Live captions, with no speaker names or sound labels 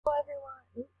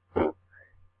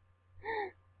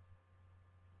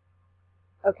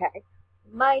Okay.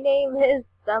 My name is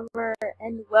Summer,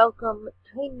 and welcome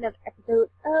to another episode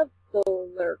of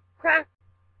SolarCraft.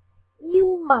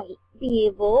 You might be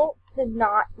able to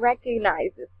not recognize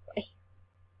this place.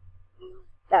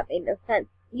 That made no sense.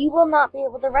 You will not be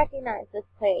able to recognize this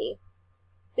place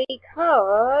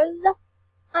because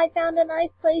I found a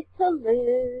nice place to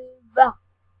live.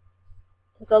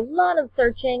 Took a lot of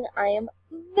searching. I am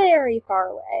very far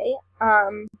away.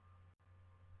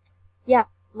 Yeah,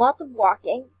 lots of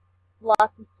walking,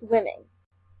 lots of swimming.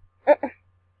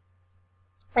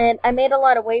 And I made a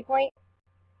lot of waypoints.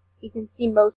 You can see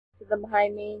most of them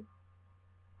behind me.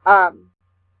 Um,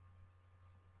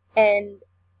 and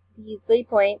these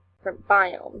waypoints from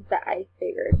biomes that I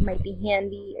figured might be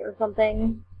handy or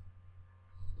something.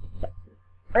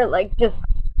 Or like just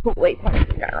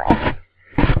waypoints in general.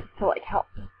 To like help.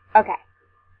 Okay.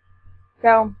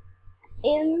 So,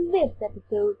 in this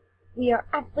episode, we are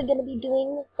actually going to be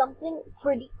doing something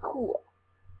pretty cool.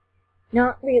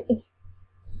 Not really.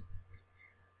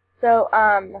 So,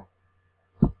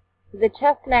 the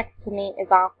chest next to me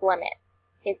is off limit.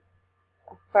 It's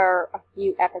for a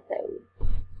few episodes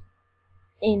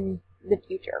in the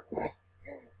future.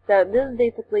 So this is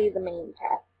basically the main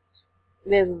chest.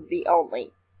 This is the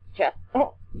only chest,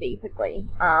 basically.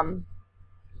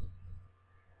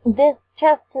 This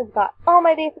chest has got all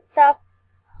my basic stuff.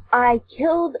 I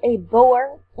killed a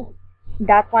boar.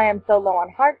 That's why I'm so low on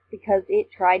hearts, because it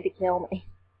tried to kill me.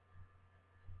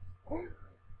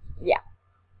 Yeah.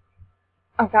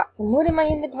 I've got some wood in my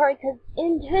inventory, because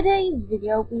in today's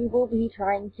video, we will be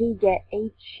trying to get a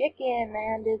chicken,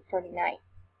 and it's pretty nice.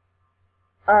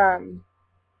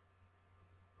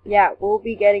 Yeah, we'll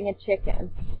be getting a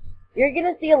chicken. You're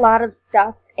gonna see a lot of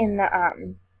stuff in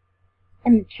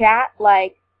the chat,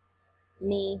 like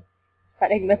me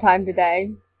spending the time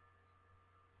today.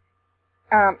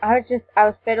 I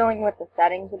was fiddling with the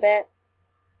settings a bit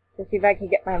to see if I could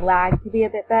get my lag to be a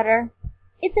bit better.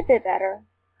 It's a bit better.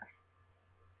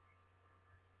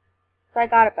 So I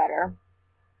got it better.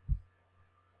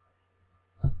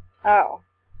 Oh,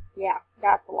 yeah,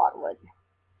 that's a lot of wood.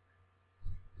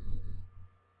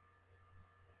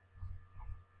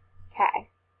 Okay.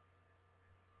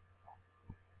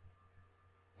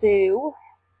 So,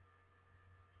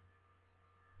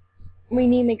 we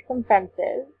need to make some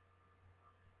fences.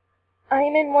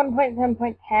 I'm in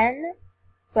 1.7.10,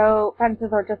 so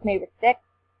fences are just made with sticks.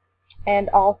 And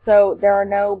also, there are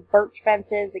no birch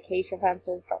fences, acacia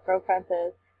fences, dark oak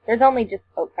fences. There's only just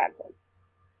oak fences.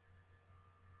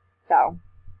 So,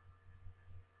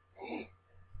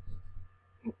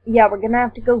 yeah, we're gonna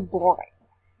have to go boring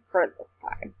for this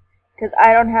time. Because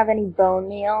I don't have any bone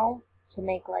meal to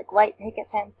make, like, white picket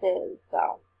fences,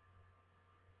 so.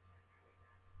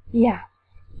 Yeah.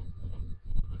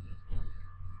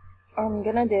 What I'm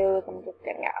gonna do is I'm just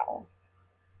gonna go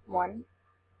 1,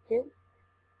 2,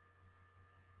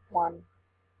 1,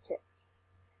 2.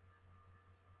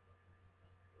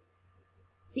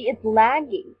 See, it's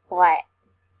laggy, but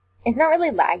it's not really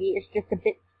laggy, it's just a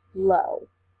bit slow.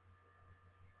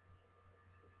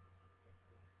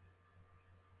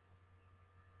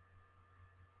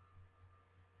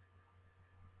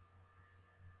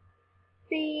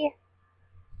 See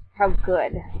how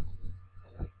good.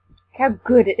 How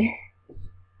good it is.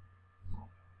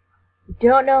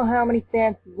 Don't know how many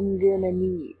fences I'm gonna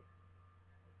need.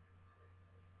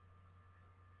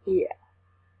 Yeah,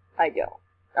 I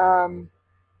don't.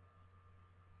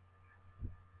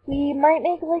 We might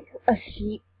make like a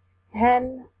sheep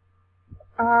pen,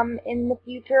 in the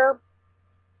future.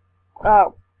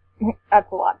 Oh,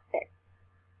 that's a lot of sticks.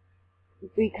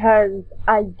 Because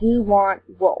I do want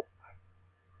wool.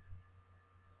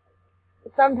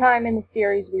 Sometime in the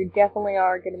series, we definitely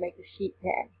are going to make a sheep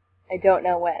pen. I don't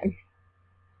know when.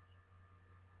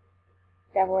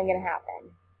 Definitely going to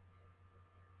happen.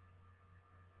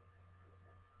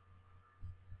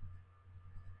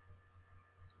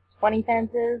 $20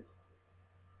 fences?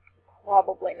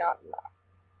 Probably not enough.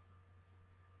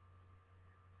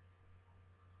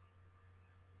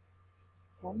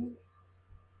 Let me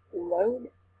load.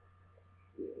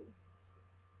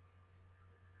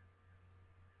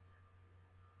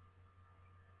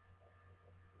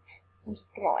 I'm just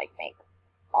going to like make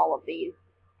all of these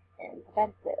into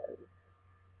fences.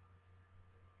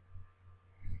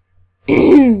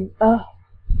 Oh,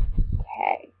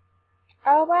 okay.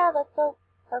 Oh wow, that's so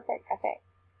perfect, I think.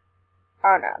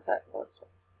 Oh no, that's just,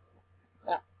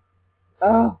 no.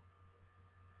 Oh.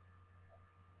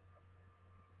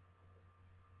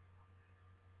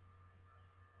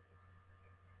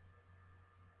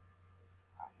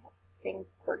 I think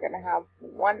we're gonna have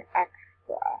one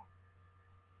extra.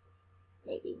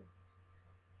 Maybe.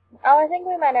 Oh, I think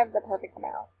we might have the perfect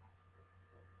amount.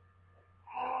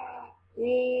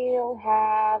 We'll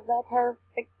have the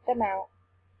perfect amount.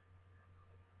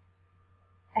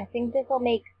 I think this will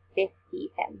make 50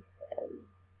 fences,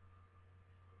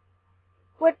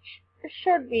 which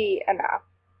should be enough.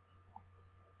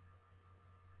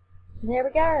 There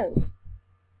we go.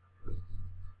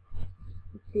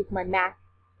 Let's see if my math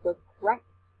was correct.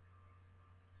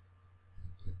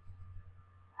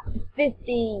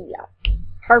 50.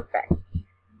 Perfect.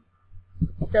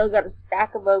 Still got a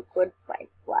stack of oak wood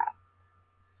planks left.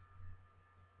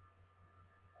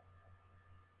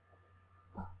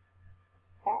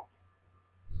 Okay.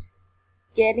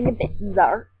 Getting a bit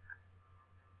dark.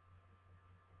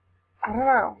 I don't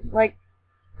know. Like,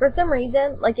 for some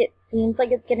reason, like, it seems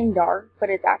like it's getting dark, but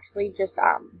it's actually just,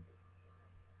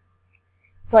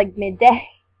 it's like midday.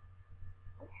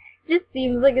 Just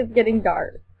seems like it's getting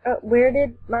dark. Where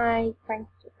did my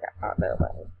planks just go? Oh, no,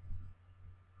 no.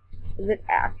 Is it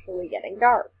actually getting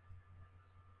dark?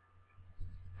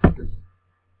 Can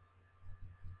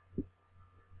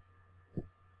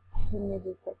you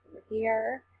just look over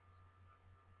here?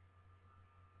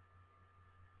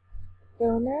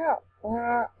 So no.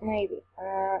 Maybe.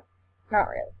 Not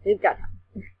really. We've got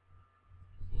time.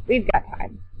 We've got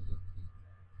time.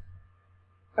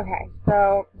 Okay,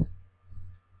 so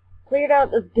cleared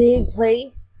out this big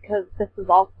place because this is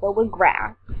also with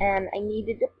grass, and I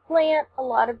needed to plant a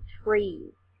lot of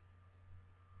trees.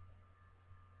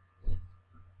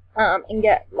 And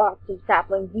get lots of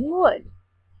saplings and wood.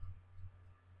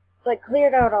 So I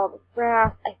cleared out all the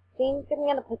grass. I think I'm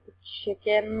gonna put the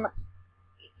chicken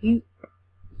coop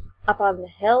up on the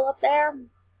hill up there.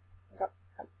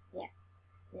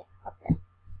 Yeah, up there.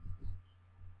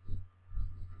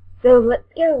 So let's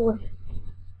go.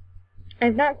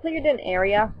 I've not cleared an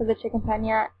area for the chicken pen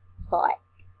yet, but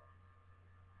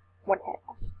whatever.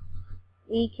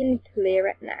 We can clear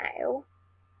it now.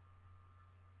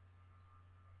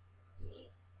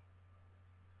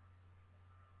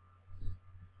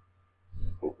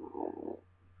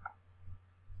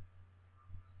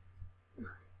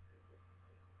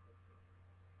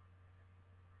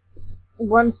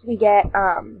 Once we get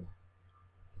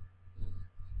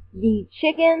the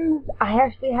chickens, I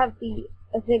actually have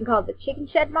a thing called the chicken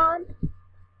shed mod.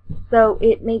 So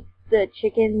it makes the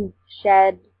chickens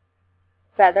shed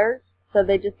feathers. So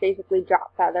they just basically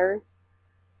drop feathers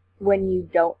when you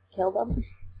don't kill them.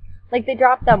 Like, they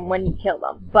drop them when you kill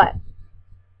them, but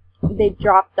they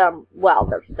drop them while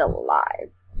they're still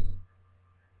alive.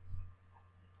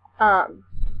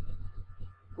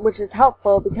 Which is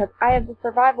helpful because I have the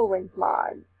survival wings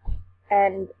mod.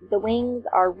 And the wings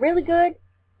are really good,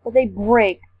 but they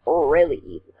break really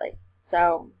easily.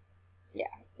 So, yeah,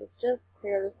 let's just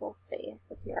clear this little space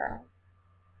up here.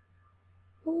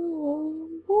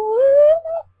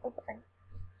 Okay.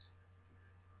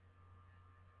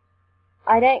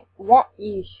 I don't want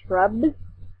you shrubs.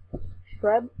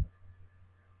 Shrubs?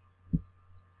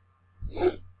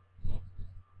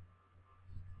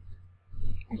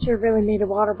 I should have really made a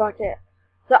water bucket.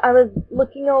 So I was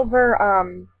looking over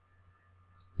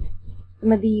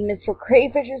some of the Mr.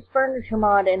 Crayfish's furniture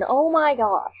mod, and oh my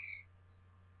gosh,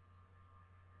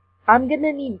 I'm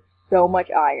gonna need so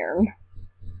much iron.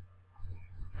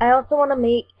 I also want to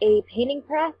make a painting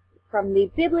press from the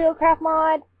SolarCraft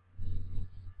mod,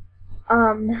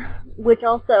 which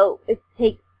also it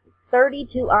takes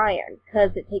 32 iron,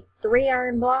 because it takes 3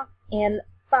 iron blocks and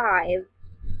 5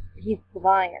 pieces of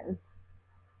iron.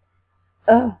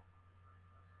 Ugh.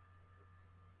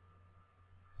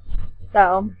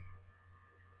 So,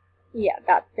 yeah,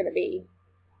 that's gonna be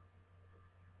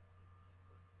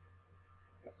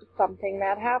something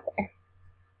that happens.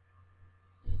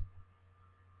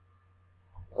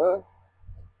 Ugh.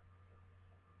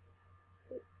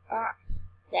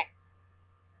 Yeah.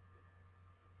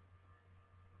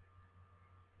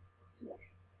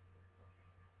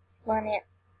 Planet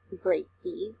great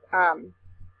seeds.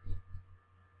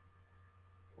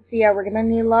 So yeah, we're gonna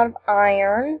need a lot of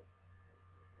iron.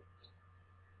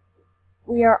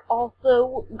 We are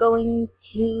also going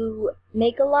to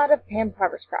make a lot of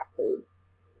vampire scrap food.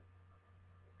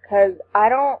 Cause I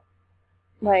don't,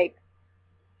 like,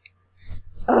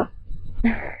 ugh.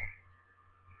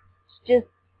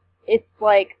 It's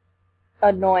like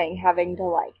annoying having to,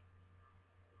 like,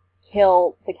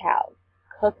 kill the cows,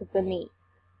 cook the meat,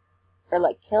 or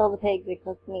like kill the pigs and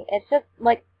cook the meat. It's just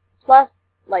like, plus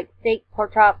like steak,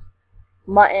 pork chop,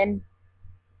 mutton.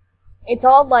 It's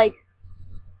all like,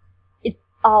 it's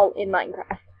all in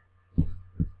Minecraft.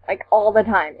 Like all the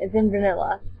time. It's in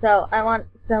vanilla. So I want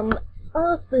some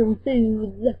awesome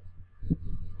foods.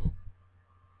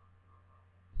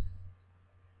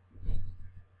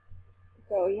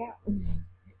 So yeah,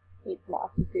 eat some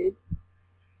awesome food.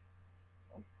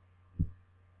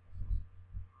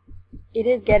 It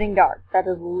is getting dark. That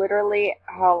is literally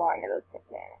how long it has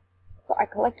taken. So I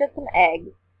collected some eggs,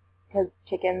 because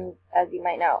chickens, as you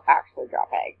might know, actually drop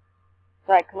eggs.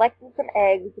 So I collected some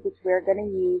eggs, which we're going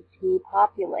to use to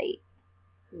populate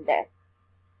this.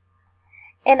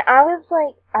 And I was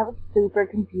super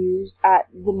confused at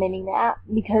the mini-map,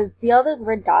 because see all those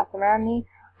red dots around me?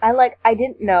 I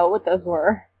didn't know what those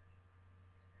were.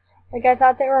 Like, I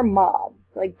thought they were mobs,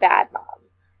 like bad mobs.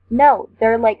 No,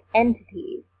 they're like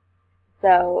entities.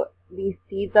 So, these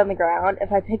seeds on the ground,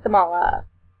 if I pick them all up,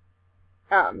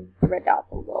 the red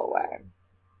dots will go away.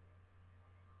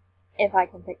 If I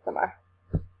can pick them up.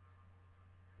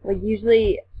 Like,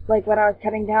 usually, like when I was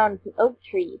cutting down some oak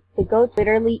trees, the goat's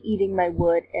literally eating my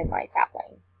wood and my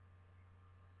sapling.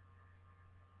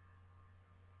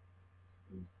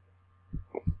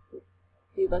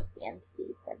 See, look, the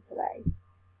entities for today.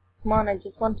 Come on, I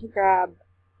just want to grab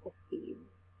the seeds.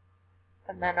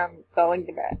 And then I'm going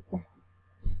to bed.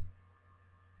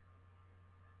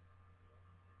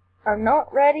 I'm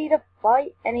not ready to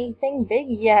fight anything big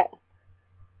yet.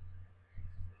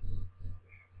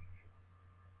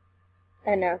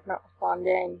 I know it's not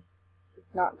responding.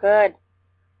 It's not good.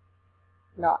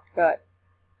 Not good.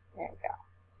 There we go.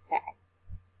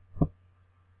 Okay.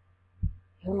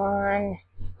 Come on.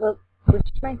 Look, switch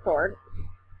my sword.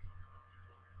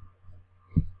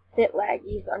 Bit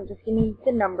laggy, so I'm just gonna use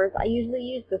the numbers. I usually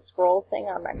use the scroll thing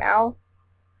on my mouse,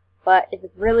 but if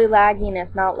it's really laggy and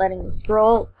it's not letting me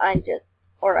scroll, I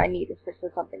need to switch to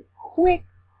something quick.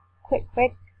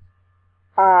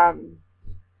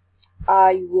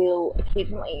 I will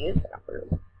occasionally use the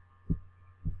numbers.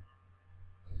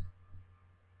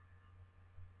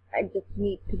 I just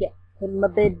need to get to my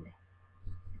bed.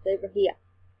 It's over here.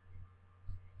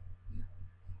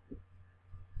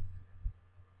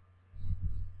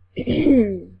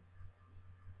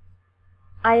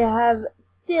 I have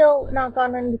still not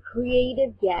gone into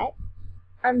creative yet.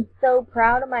 I'm so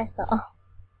proud of myself.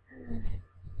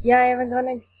 Yeah, I haven't gone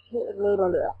into...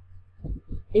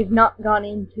 They've not gone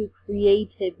into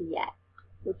creative yet,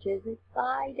 which is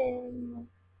exciting.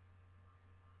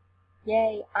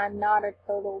 Yay, I'm not a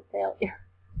total failure.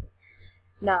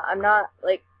 Nah, I'm not,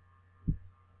 like,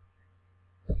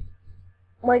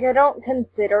 I don't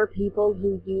consider people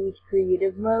who use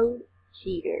creative mode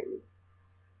cheaters.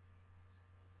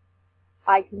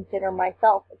 I consider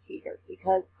myself a cheater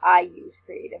because I use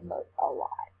creative mode a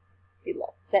lot. You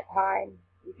look, set time,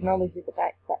 you can only do the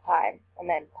set time, and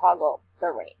then toggle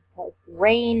the rain. Because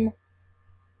rain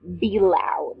be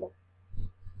loud.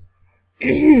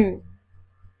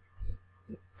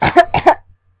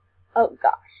 Oh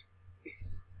gosh.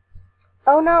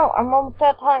 Oh no, I'm almost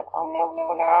out of time. Oh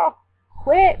no.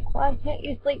 Quick, why can't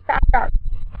you sleep faster?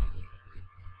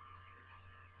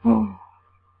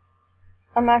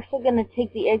 I'm actually going to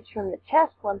take the eggs from the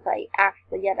chest once I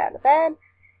actually get out of bed.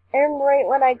 And right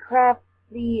when I craft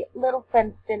the little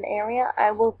fenced-in area, I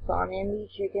will spawn in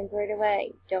these chickens right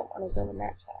away. Don't want to go in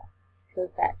that chest, because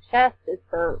that chest is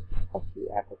for a few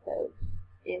episodes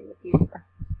in the future.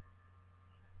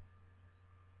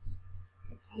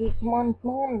 Hey, come on.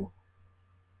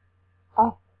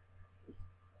 Oh.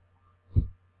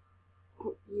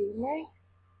 Put you in there.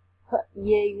 Put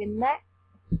you in there.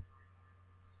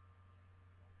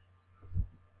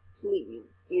 Please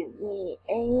give me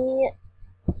a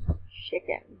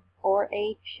chicken or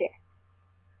a chick.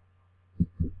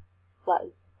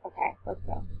 Buzz. Okay, let's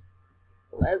go.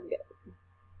 Let's go.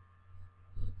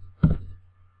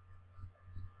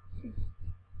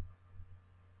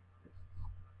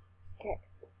 Okay.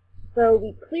 So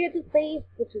we cleared the space,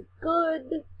 which is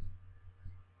good.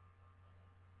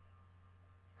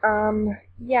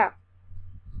 Yeah.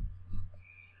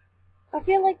 I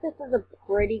feel like this is a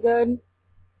pretty good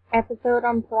episode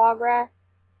on progress.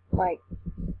 Like,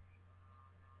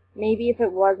 maybe if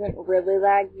it wasn't really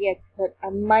laggy, I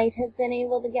might have been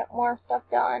able to get more stuff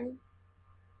done.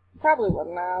 Probably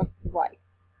wouldn't have. Like,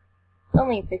 it's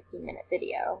only a 15-minute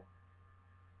video.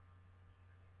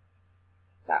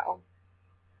 So,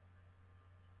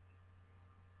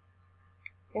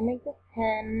 gonna make this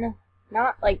 10,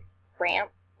 not like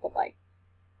cramped, but like,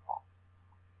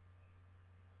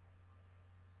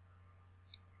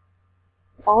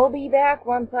 I'll be back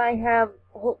once I have,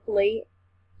 hopefully,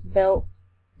 built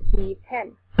the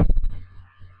 10.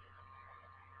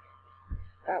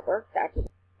 That worked, actually.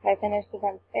 I finished the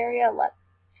fenced area. Let's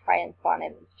try and spawn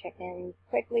in these chickens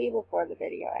quickly before the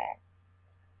video ends.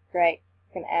 Great.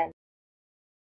 It's gonna end.